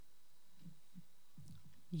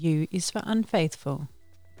U is for unfaithful.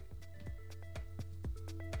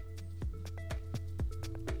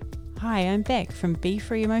 Hi, I'm Beck from Be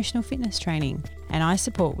Free Emotional Fitness Training, and I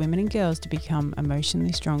support women and girls to become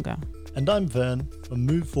emotionally stronger. And I'm Vern from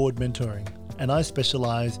Move Forward Mentoring, and I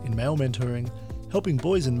specialise in male mentoring, helping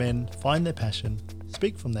boys and men find their passion,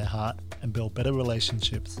 speak from their heart, and build better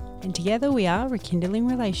relationships. And together we are Rekindling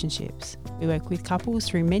Relationships. We work with couples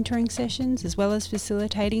through mentoring sessions as well as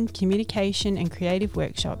facilitating communication and creative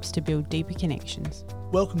workshops to build deeper connections.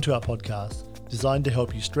 Welcome to our podcast, designed to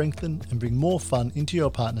help you strengthen and bring more fun into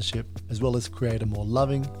your partnership, as well as create a more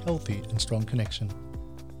loving, healthy, and strong connection.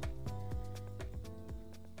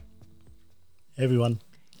 Hey everyone.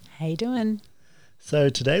 How you doing? So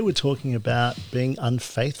today we're talking about being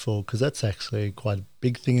unfaithful, because that's actually quite a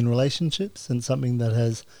big thing in relationships and something that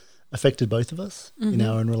has affected both of us in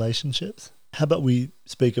our own relationships. How about we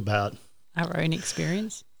speak about Our own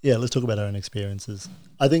experience? Yeah, let's talk about our own experiences.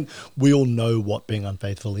 I think we all know what being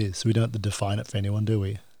unfaithful is, so we don't have to define it for anyone, do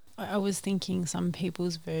we? I was thinking some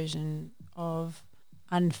people's version of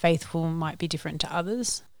unfaithful might be different to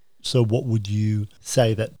others. So what would you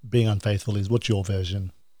say that being unfaithful is? What's your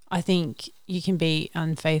version? I think you can be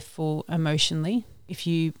unfaithful emotionally. If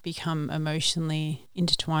you become emotionally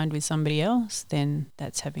intertwined with somebody else, then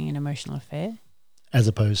that's having an emotional affair. As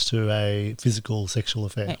opposed to a physical sexual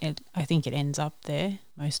affair? I think it ends up there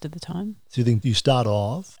most of the time. So you think you start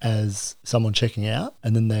off as someone checking out,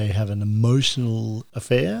 and then they have an emotional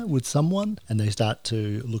affair with someone, and they start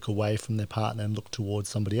to look away from their partner and look towards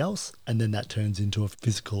somebody else, and then that turns into a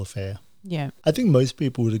physical affair. Yeah. I think most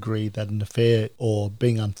people would agree that an affair or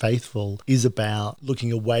being unfaithful is about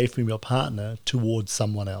looking away from your partner towards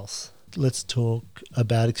someone else. Let's talk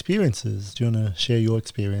about experiences. Do you want to share your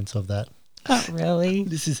experience of that? Not really.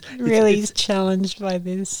 This is really challenged by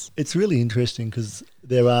this. It's really interesting because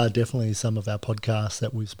there are definitely some of our podcasts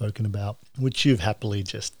that we've spoken about, which you've happily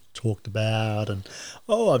just talked about, and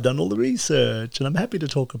I've done all the research and I'm happy to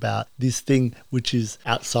talk about this thing which is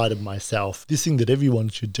outside of myself, this thing that everyone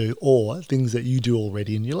should do, or things that you do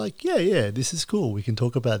already and you're like, yeah, this is cool, we can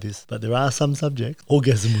talk about this. But there are some subjects.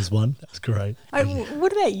 Orgasm was one. That's great.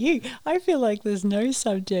 What about you? I feel like there's no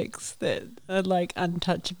subjects that are like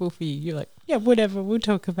untouchable for you. You're like, yeah, whatever, we'll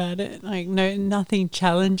talk about it. Like, no, nothing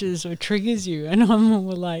challenges or triggers you. And I'm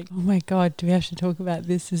all like, oh my God, do we have to talk about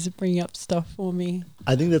this? Does it bring up stuff for me?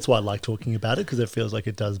 I think that's why I like talking about it, because it feels like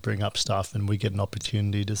it does bring up stuff and we get an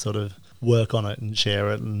opportunity to sort of work on it and share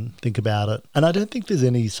it and think about it. And I don't think there's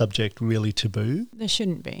any subject really taboo. There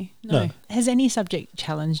shouldn't be. No. Has any subject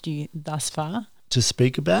challenged you thus far? To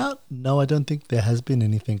speak about? No, I don't think there has been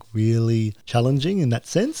anything really challenging in that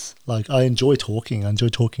sense. Like, I enjoy talking. I enjoy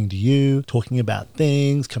talking to you, talking about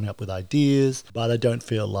things, coming up with ideas, but I don't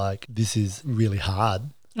feel like this is really hard.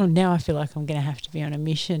 Oh, now I feel like I'm going to have to be on a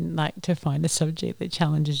mission, like to find a subject that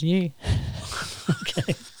challenges you.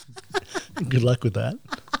 Okay. Good luck with that.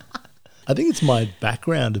 I think it's my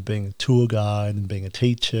background of being a tour guide and being a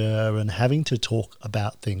teacher and having to talk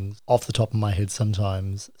about things off the top of my head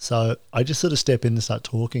sometimes. So I just sort of step in and start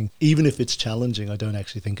talking. Even if it's challenging, I don't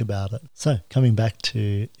actually think about it. So coming back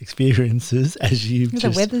to experiences, as you've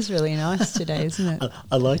The weather's really nice today, isn't it?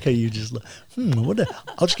 I like how you just,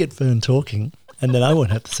 I'll just get Fern talking and then I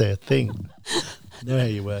won't have to say a thing. I know how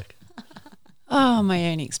you work. Oh, my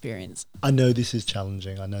own experience. I know this is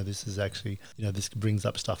challenging. I know this is actually, this brings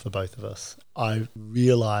up stuff for both of us. I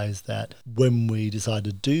realised that when we decided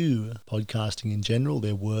to do podcasting in general,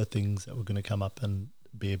 there were things that were going to come up and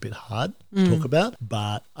be a bit hard to talk about.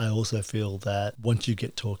 But I also feel that once you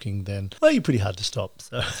get talking, then, you're pretty hard to stop.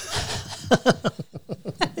 So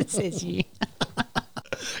It says you.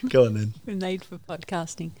 Go on then. We're made for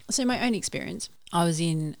podcasting. So my own experience, I was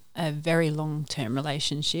in a very long-term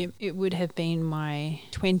relationship. It would have been my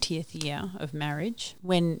 20th year of marriage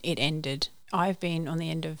when it ended. I've been on the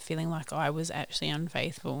end of feeling like I was actually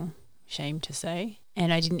unfaithful, shame to say,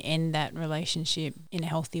 and I didn't end that relationship in a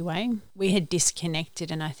healthy way. We had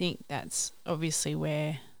disconnected, and I think that's obviously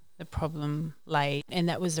where the problem lay. And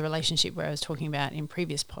that was the relationship where I was talking about in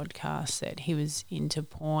previous podcasts that he was into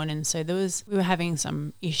porn. And so we were having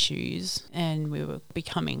some issues and we were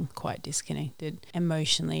becoming quite disconnected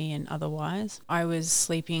emotionally and otherwise. I was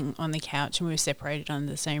sleeping on the couch and we were separated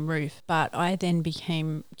under the same roof, but I then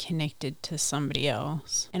became connected to somebody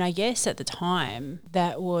else. And I guess at the time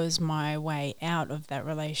that was my way out of that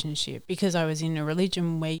relationship, because I was in a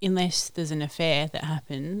religion where unless there's an affair that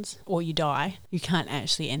happens or you die, you can't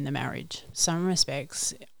actually end the marriage. Some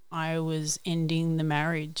respects, I was ending the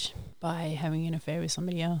marriage by having an affair with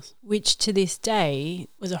somebody else, which to this day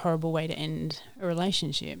was a horrible way to end a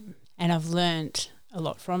relationship. And I've learnt a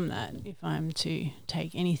lot from that, if I'm to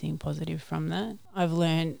take anything positive from that. I've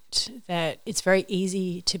learnt that it's very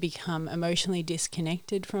easy to become emotionally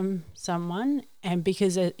disconnected from someone, and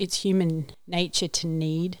because it's human nature to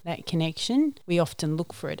need that connection, we often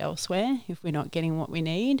look for it elsewhere if we're not getting what we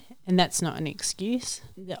need, and that's not an excuse.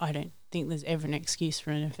 I don't think there's ever an excuse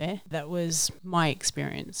for an affair. That was my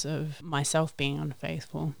experience of myself being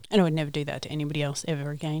unfaithful, and I would never do that to anybody else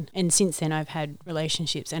ever again. And since then I've had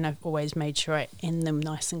relationships and I've always made sure I end them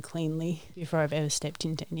nice and cleanly before I've ever stepped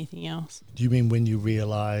into anything else. Do you mean when you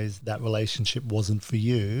realised that relationship wasn't for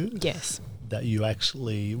you? Yes. That you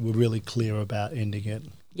actually were really clear about ending it?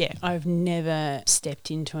 Yeah, I've never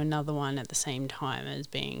stepped into another one at the same time as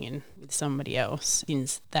being in with somebody else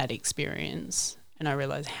since that experience. And I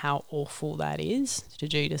realise how awful that is to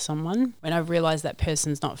do to someone. When I've realised that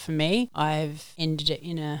person's not for me, I've ended it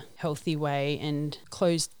in a healthy way and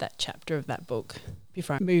closed that chapter of that book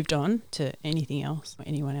before I moved on to anything else or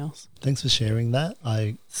anyone else. Thanks for sharing that.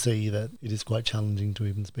 I see that it is quite challenging to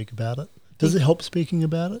even speak about it. Does it help speaking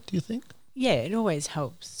about it, do you think? Yeah, it always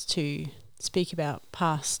helps to speak about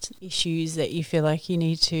past issues that you feel like you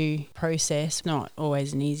need to process. Not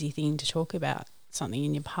always an easy thing to talk about, something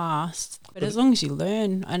in your past, but as long as you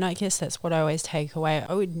learn, and I guess that's what I always take away,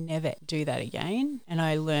 I would never do that again. And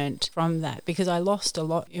I learnt from that because I lost a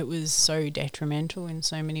lot. It was so detrimental in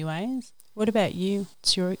so many ways. What about you?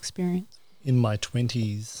 What's your experience? In my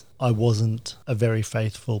 20s, I wasn't a very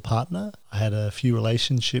faithful partner. I had a few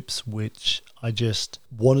relationships which I just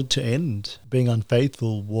wanted to end. Being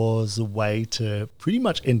unfaithful was a way to pretty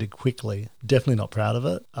much end it quickly. Definitely not proud of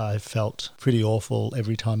it. I felt pretty awful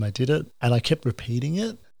every time I did it, and I kept repeating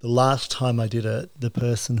it. The last time I did it, the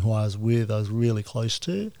person who I was with, I was really close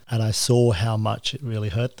to, and I saw how much it really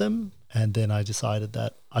hurt them. And then I decided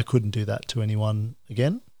that I couldn't do that to anyone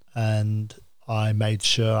again. And I made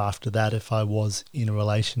sure after that, if I was in a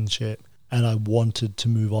relationship and I wanted to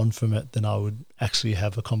move on from it, then I would actually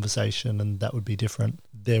have a conversation and that would be different.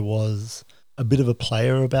 There was a bit of a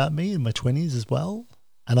player about me in my 20s as well,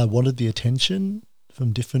 and I wanted the attention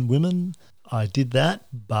from different women. I did that,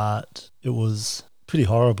 but it was pretty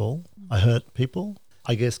horrible. I hurt people.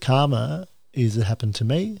 I guess karma is it happened to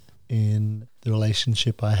me in the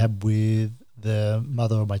relationship I had with the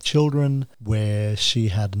mother of my children, where she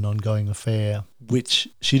had an ongoing affair, which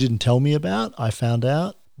she didn't tell me about. I found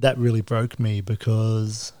out. That really broke me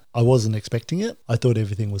because I wasn't expecting it. I thought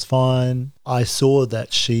everything was fine. I saw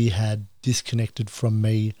that she had disconnected from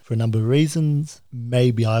me for a number of reasons.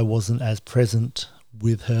 Maybe I wasn't as present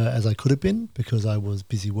with her as I could have been because I was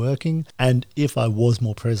busy working. And if I was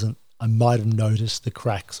more present, I might have noticed the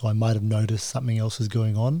cracks, or I might have noticed something else was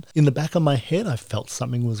going on. In the back of my head, I felt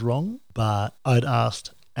something was wrong, but I'd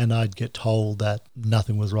asked and I'd get told that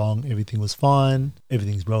nothing was wrong, everything was fine,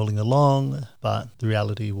 everything's rolling along. But the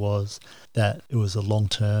reality was that it was a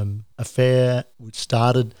long-term affair, which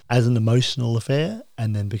started as an emotional affair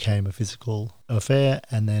and then became a physical affair.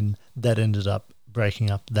 And then that ended up breaking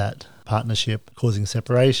up that partnership, causing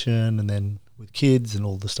separation, and then with kids and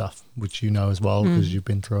all the stuff, which you know as well because you've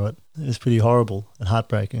been through it. It was pretty horrible and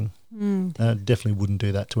heartbreaking. I definitely wouldn't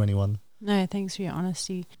do that to anyone. No, thanks for your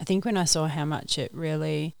honesty. I think when I saw how much it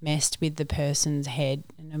really messed with the person's head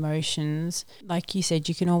and emotions, like you said,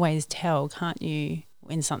 you can always tell, can't you,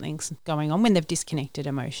 when something's going on, when they've disconnected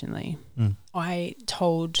emotionally. I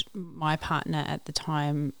told my partner at the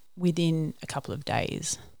time within a couple of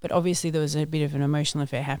days, but obviously there was a bit of an emotional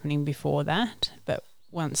affair happening before that, but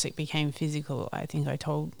once it became physical, I think I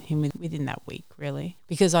told him within that week, really,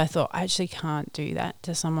 because I thought I actually can't do that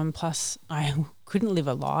to someone. Plus, I couldn't live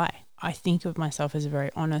a lie. I think of myself as a very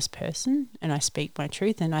honest person and I speak my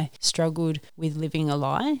truth, and I struggled with living a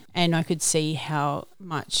lie, and I could see how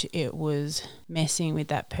much it was messing with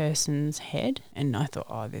that person's head, and I thought,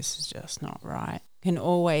 oh, this is just not right. Can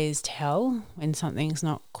always tell when something's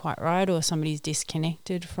not quite right or somebody's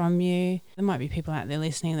disconnected from you. There might be people out there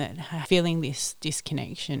listening that are feeling this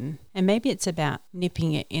disconnection, and maybe it's about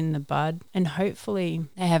nipping it in the bud, and hopefully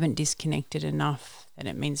they haven't disconnected enough that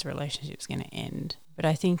it means the relationship's going to end. But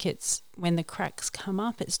I think it's when the cracks come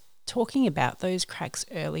up, it's talking about those cracks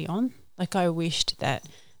early on. Like I wished that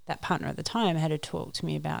that partner at the time had talked to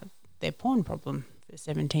me about their porn problem. For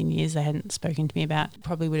 17 years they hadn't spoken to me about,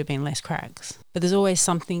 probably would have been less cracks. But there's always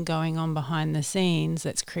something going on behind the scenes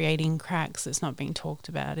that's creating cracks that's not being talked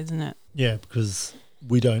about, isn't it? Yeah, because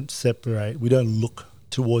we don't separate, we don't look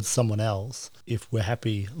towards someone else if we're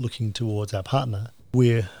happy looking towards our partner.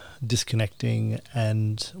 We're disconnecting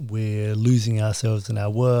and we're losing ourselves in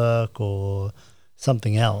our work or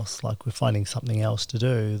something else, like we're finding something else to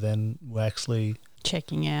do, then we're actually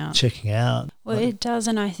checking out. Well, Like, it does.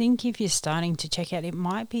 And I think if you're starting to check out, it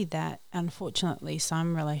might be that unfortunately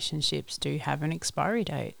some relationships do have an expiry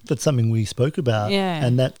date. that's something we spoke about. Yeah.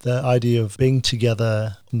 And that the idea of being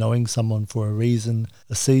together, knowing someone for a reason,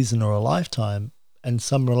 a season or a lifetime. And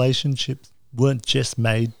some relationships weren't just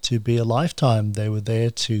made to be a lifetime. They were there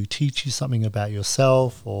to teach you something about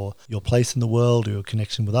yourself or your place in the world or your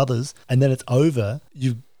connection with others. And then it's over.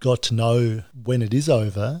 You've got to know when it is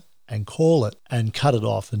over and call it and cut it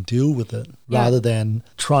off and deal with it, rather than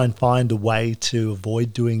try and find a way to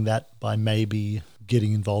avoid doing that by maybe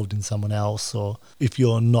getting involved in someone else, or if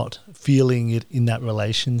you're not feeling it in that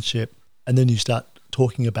relationship and then you start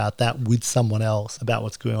talking about that with someone else, about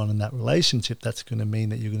what's going on in that relationship, that's going to mean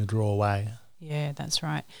that you're going to draw away. Yeah, that's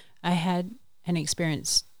right. I had an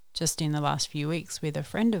experience just in the last few weeks with a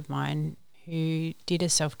friend of mine who did a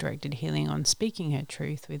self-directed healing on speaking her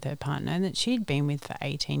truth with her partner that she'd been with for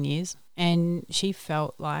 18 years. And she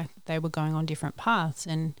felt like they were going on different paths.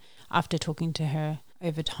 And after talking to her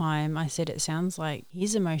over time, I said, it sounds like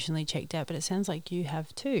he's emotionally checked out, but it sounds like you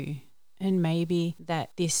have too. And maybe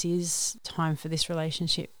that this is time for this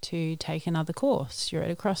relationship to take another course. You're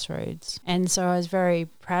at a crossroads. And so I was very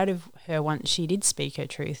proud of her once she did speak her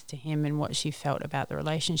truth to him and what she felt about the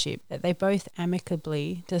relationship, that they both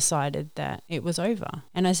amicably decided that it was over.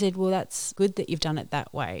 And I said, well, that's good that you've done it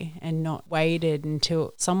that way and not waited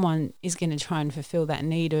until someone is going to try and fulfill that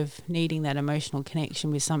need of needing that emotional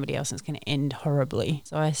connection with somebody else and it's going to end horribly.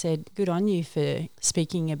 So I said, good on you for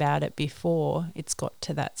speaking about it before it's got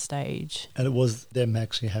to that stage. And it was them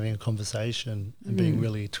actually having a conversation and being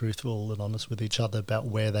really truthful and honest with each other about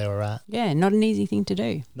where they were at. Yeah, not an easy thing to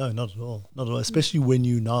do. No, not at all. Not at all. Especially when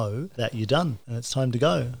you know that you're done and it's time to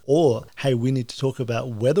go. Or, hey, we need to talk about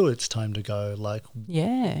whether it's time to go. Like,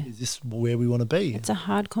 yeah, is this where we want to be? It's a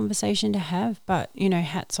hard conversation to have, but, you know,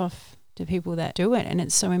 hats off to people that do it. And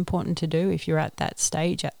it's so important to do if you're at that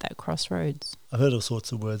stage, at that crossroads. I've heard all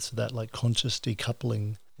sorts of words for that, like conscious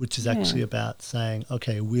decoupling, which is actually about saying,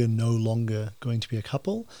 okay, we're no longer going to be a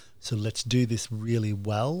couple, so let's do this really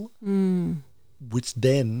well, which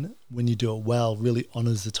then, when you do it well, really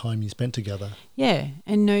honours the time you spent together. Yeah,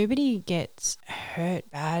 and nobody gets hurt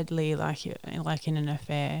badly like in an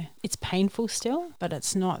affair. It's painful still, but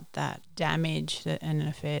it's not that damage that an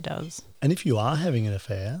affair does. And if you are having an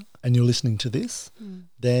affair and you're listening to this,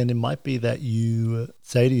 then it might be that you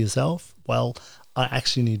say to yourself, well, I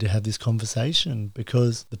actually need to have this conversation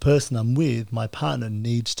because the person I'm with, my partner,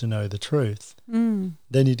 needs to know the truth.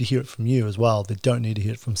 They need to hear it from you as well. They don't need to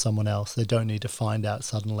hear it from someone else. They don't need to find out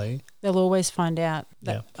suddenly. They'll always find out.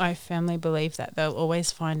 I firmly believe that they'll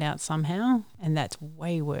always find out somehow, and that's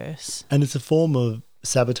way worse. And it's a form of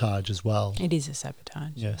sabotage as well. It is a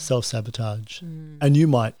sabotage. Yeah, self-sabotage. And you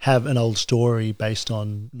might have an old story based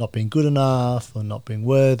on not being good enough or not being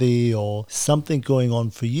worthy or something going on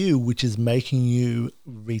for you which is making you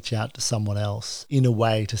reach out to someone else in a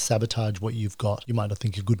way to sabotage what you've got. You might not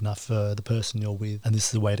think you're good enough for the person you're with, and this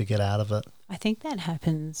is a way to get out of it. I think that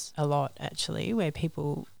happens a lot actually, where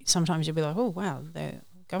people, sometimes you'll be like, oh wow, they're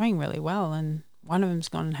going really well and one of them's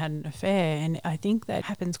gone and had an affair, and I think that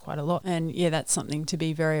happens quite a lot. And yeah, that's something to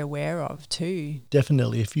be very aware of too.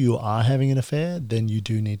 Definitely, if you are having an affair, then you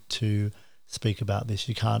do need to speak about this.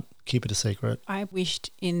 You can't keep it a secret. I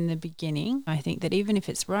wished in the beginning, I think that even if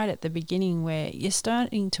it's right at the beginning where you're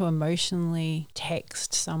starting to emotionally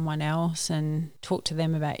text someone else and talk to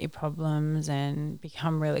them about your problems and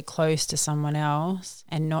become really close to someone else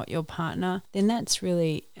and not your partner, then that's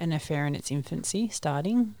really an affair in its infancy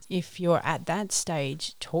starting. If you're at that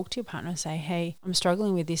stage, talk to your partner and say, hey, I'm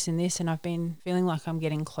struggling with this and this and I've been feeling like I'm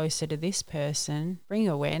getting closer to this person. Bring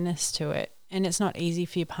awareness to it. And it's not easy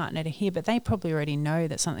for your partner to hear, but they probably already know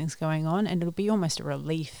that something's going on and it'll be almost a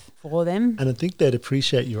relief for them. And I think they'd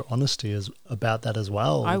appreciate your honesty about that as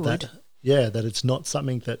well. I would. That it's not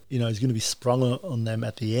something that, is going to be sprung on them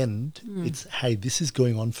at the end. It's, hey, this is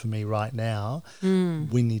going on for me right now.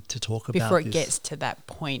 We need to talk about before it this. gets to that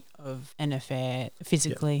point of an affair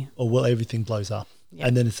physically. Or well, everything blows up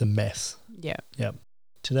and then it's a mess. Yeah. Yeah.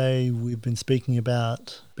 Today we've been speaking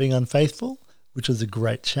about being unfaithful, which was a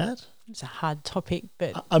great chat. It's a hard topic,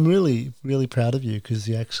 but I'm really, really proud of you because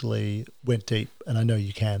you actually went deep, and I know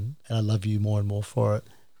you can, and I love you more and more for it.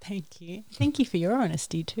 Thank you. Thank you for your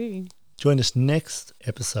honesty too. Join us next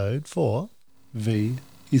episode for V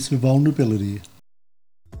is for Vulnerability.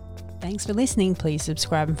 Thanks for listening. Please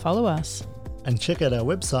subscribe and follow us. And check out our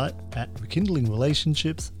website at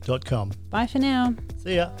rekindlingrelationships.com. Bye for now.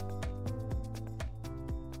 See ya.